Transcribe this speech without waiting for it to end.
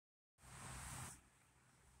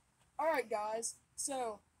Alright guys,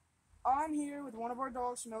 so I'm here with one of our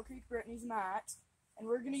dogs from Mill Creek, Brittany's Matt, and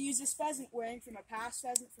we're going to use this pheasant wing from a past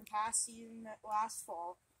pheasant from past season last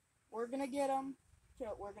fall. We're going to get him,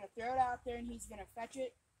 we're going to throw it out there, and he's going to fetch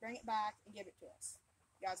it, bring it back, and give it to us.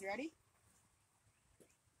 You guys ready?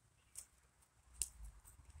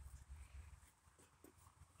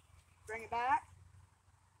 Bring it back,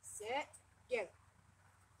 sit, give it.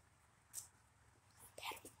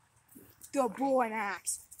 Good boy,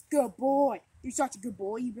 Max. Good boy. You're such a good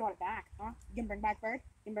boy. You brought it back, huh? You gonna bring back Bird?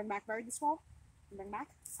 You gonna bring back Bird this fall? You bring back?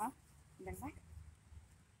 Huh? You bring back?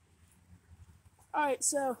 Alright,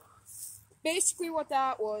 so basically what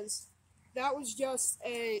that was just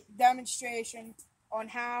a demonstration on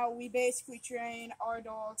how we basically train our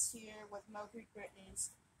dogs here with Mill Creek Brittany's.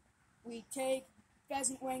 We take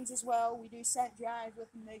pheasant wings as well. We do scent drive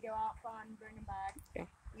with them. They go out fun and bring them back. Yeah.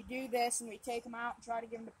 We do this and we take them out and try to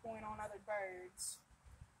get them to point on other birds.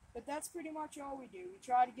 But that's pretty much all we do. We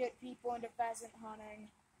try to get people into pheasant hunting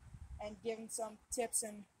and give them some tips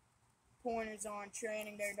and pointers on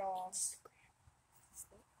training their dogs.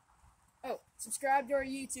 Oh, subscribe to our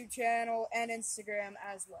YouTube channel and Instagram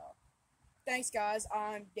as well. Thanks guys,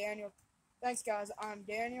 I'm Daniel. And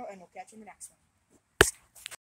we'll catch you in the next one.